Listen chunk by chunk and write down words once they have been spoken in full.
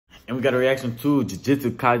And we got a reaction to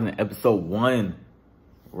Jujutsu Kaisen Episode 1.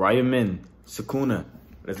 Ramen Sukuna.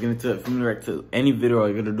 Let's get into it. If you react to any video, all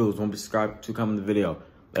you're gonna do is one subscribe, two comment the video.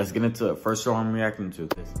 Let's get into it. First show I'm reacting to.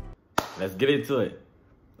 Let's get into it.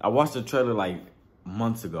 I watched the trailer like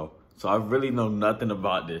months ago, so I really know nothing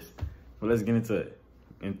about this. But let's get into it.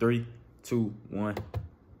 In 3, 2, 1.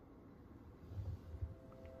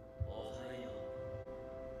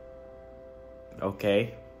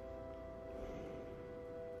 Okay.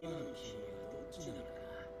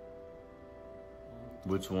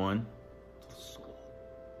 Which one?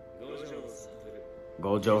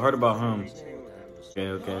 Gojo, heard about him.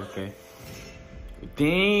 Okay.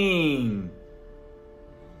 Dang.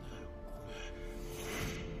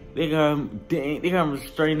 They got him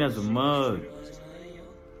restrained as a mug.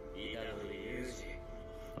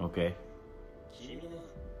 Okay.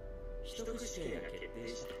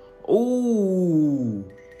 Ooh.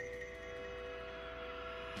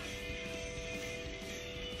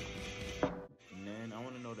 Man, I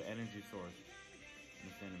want to know the energy source in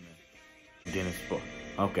this anime. Getting spoiled.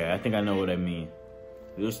 Okay, I think I know what I mean.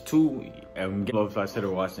 There's two. If I should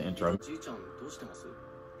have watched the intro.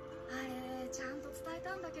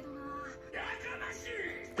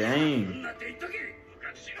 Dang.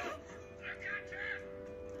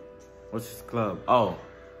 What's this club? Oh,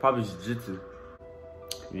 probably Jujutsu.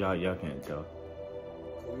 Y'all can't tell.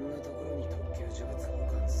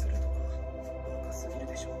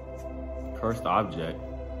 Cursed object.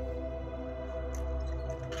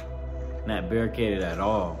 Not barricaded at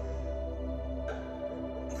all.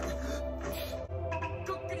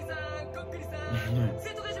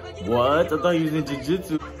 What? I thought he was in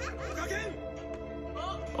Jujutsu.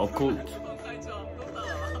 Occult.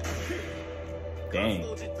 Dang.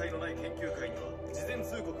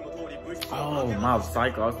 Oh, Mob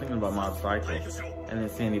Psycho. I was thinking about Mob Psycho. I didn't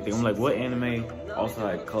see anything. I'm like, what anime also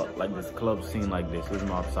had like this club scene like this? It was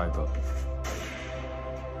Mob Psycho.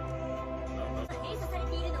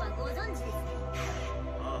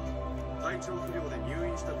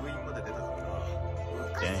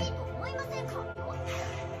 Dang.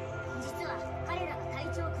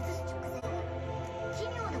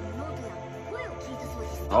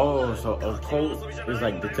 Oh, so occult is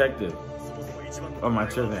like detective. Oh my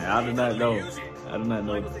children, I did not know. I did not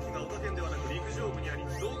know.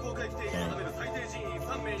 Dang.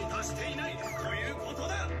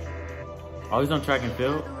 Oh, he's on track and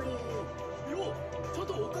field?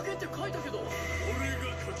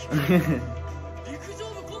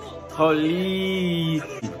 Holy!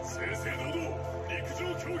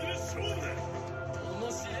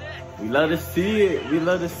 We love to see it. We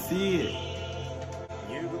love to see it.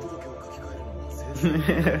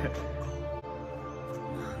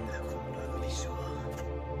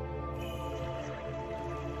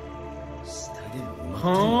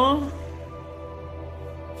 Huh?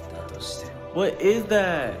 What is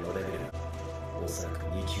that?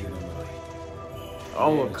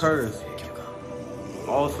 Oh, a curse.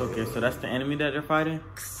 Also, okay, so that's the enemy that they're fighting?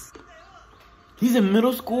 He's in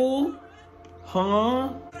middle school?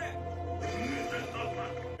 Huh?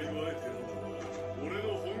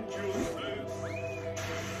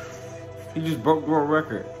 He just broke world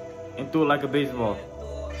record and threw it like a baseball.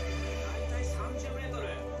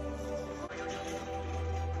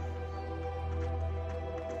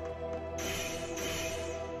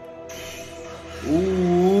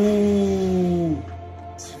 Ooh.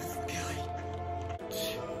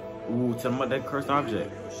 Ooh, tell me about that cursed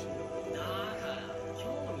object.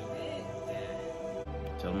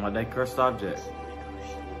 Tell me about that cursed object.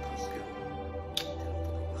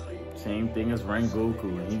 Same thing as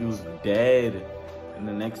Rengoku. He was dead in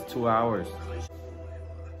the next 2 hours.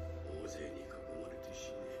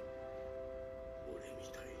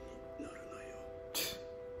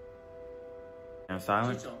 And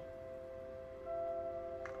silent.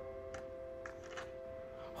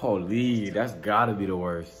 Holy, that's gotta be the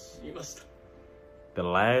worst. The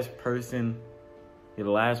last person, your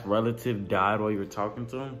last relative died while you were talking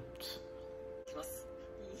to him?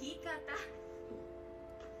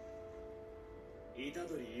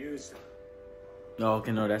 Oh,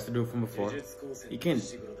 okay, no, that's the dude from before. You can.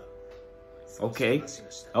 Okay.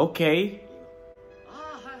 Okay.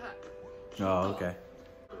 Oh, okay.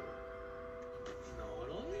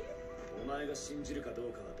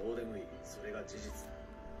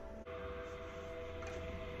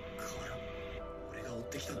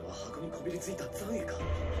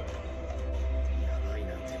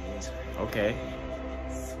 Okay.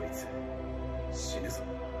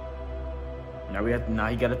 Now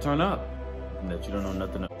you gotta turn up. That you don't know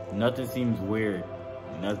nothing. Nothing seems weird.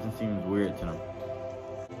 Nothing seems weird to them.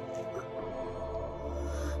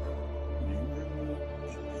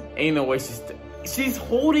 Ain't no way she's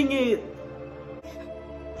holding it.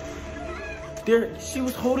 There, she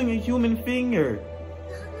was holding a human finger.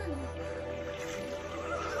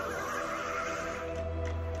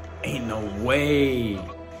 Ain't no way.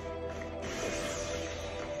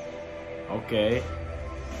 Okay.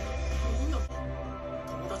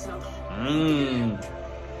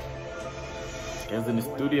 It was in the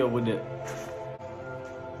studio with it.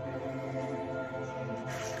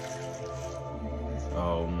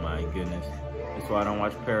 Oh my goodness. That's why I don't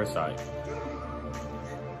watch Parasite.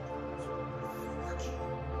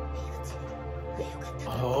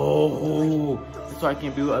 Oh, that's why I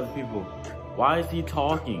can't be with other people. Why is he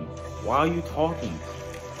talking? Why are you talking?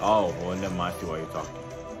 Oh, well, never mind. I see why you're talking.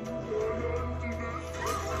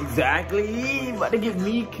 Exactly. About to get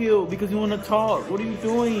me killed because you want to talk. What are you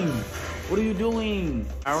doing? What are you doing,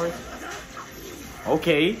 Howard?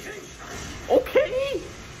 Okay. Okay.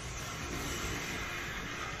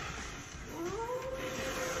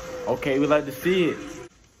 Okay, we like to see it.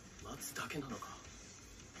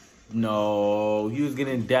 No, he was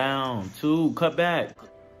getting down too. Cut back.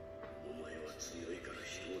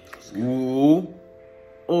 Ooh.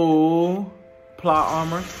 Ooh. Plot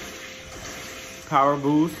armor. Power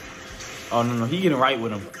boost. Oh, no, he getting right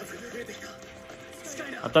with him.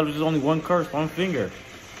 I thought it was only one curse, one finger.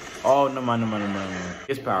 Oh, no, no.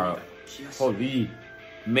 It's power up. Holy.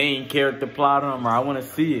 Main character plot armor. I want to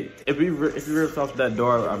see it. If he rips off that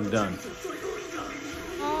door, I'm done.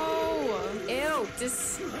 Oh, ew,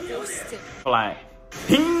 disgusting. Flat.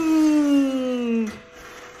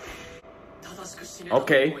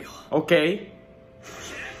 Okay. Okay.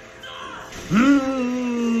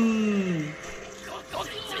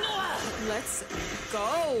 Let's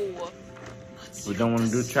go. We don't want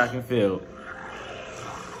to do track and field.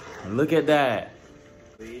 Look at that.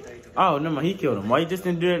 Oh, no, he killed him. Why you just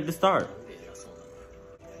didn't do it at the start?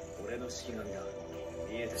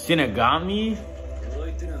 Shinigami?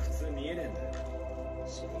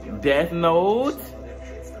 Death Note?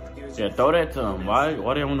 Yeah, throw that to him. Why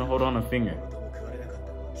do they want to hold on a finger?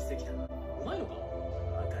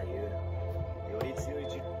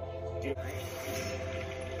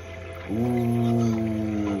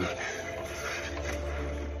 Ooh.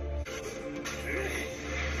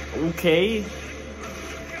 Okay.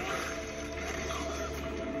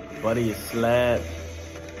 Buddy is slapped.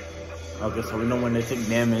 Okay, so we know when they take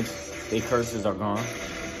damage, their curses are gone.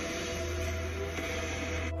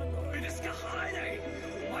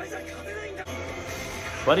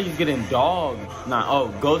 Buddy's getting dogged. Nah,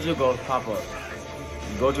 oh, Gojo goes pop up.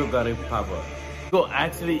 Gojo gotta pop up. Go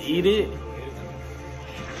actually eat it?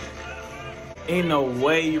 Ain't no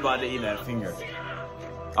way you about to eat that finger.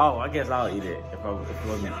 Oh, I guess I'll eat it if it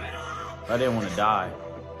wasn't. I didn't want to die.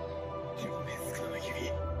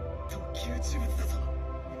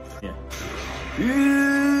 Yeah.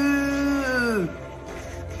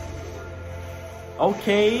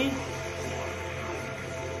 Okay.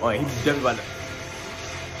 Oh, he's definitely about to.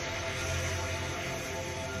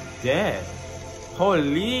 Dead.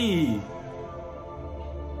 Holy.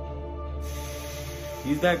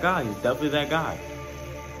 He's that guy. He's definitely that guy.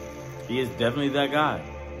 He is definitely that guy.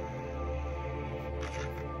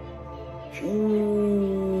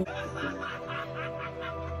 Ooh.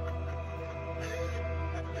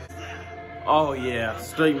 Oh yeah,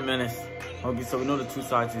 straight menace. Okay, so we know the two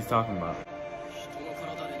sides he's talking about.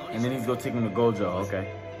 And then he's gonna take him to Gojo,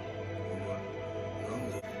 okay.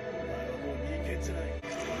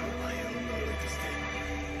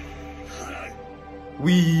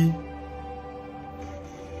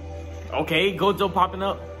 Okay, Gojo popping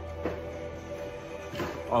up.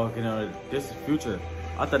 Oh, okay, no, this is future.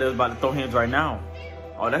 I thought they was about to throw hands right now.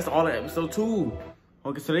 Oh, that's all in episode 2.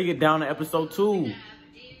 Okay, so they get down to episode 2.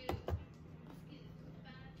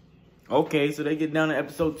 Okay, so they get down to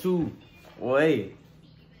episode 2. Wait,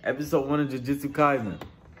 episode 1 of Jujutsu Kaisen.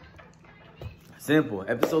 Simple.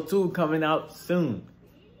 Episode 2 coming out soon.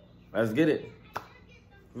 Let's get it.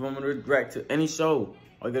 If you want me to react to any show,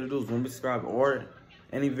 all you gotta do is one subscribe, or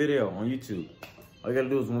any video on YouTube. All you gotta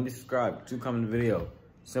do is one subscribe, 2 comment video.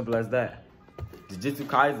 Simple as that. Jujutsu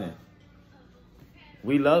Kaisen.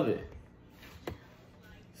 We love it.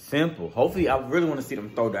 Simple. Hopefully, I really want to see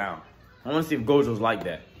them throw down. I want to see if Gojo's like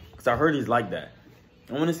that. Because I heard he's like that.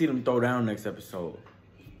 I want to see them throw down next episode.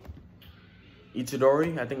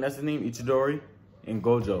 Ichidori, I think that's his name. Ichidori and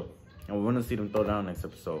Gojo. And we want to see them throw down next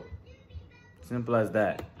episode. Simple as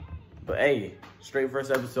that. But hey, straight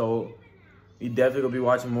first episode. We definitely gonna be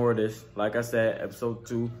watching more of this. Like I said, episode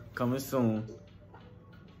 2 coming soon.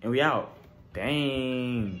 And we out.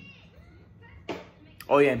 Dang.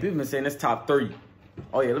 Oh yeah, and people been saying that's top 3.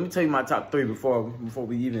 Oh yeah, let me tell you my top 3 before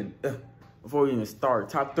we even start.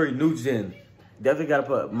 Top 3 new gen. Definitely gotta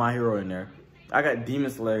put My Hero in there. I got Demon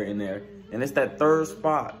Slayer in there. And it's that 3rd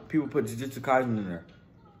spot. People put Jujutsu Kaisen in there.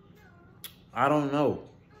 I don't know.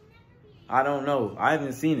 I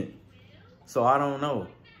haven't seen it. So I don't know.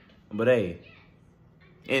 But hey.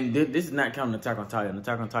 And this is not counting Attack on Titan.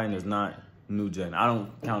 Attack on Titan is not new gen. I don't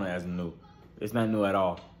count it as new. It's not new at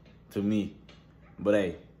all to me. But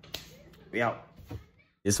hey, we out.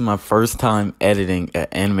 This is my first time editing an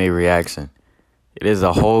anime reaction. It is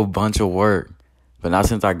a whole bunch of work. But now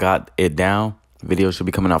since I got it down, videos should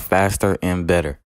be coming out faster and better.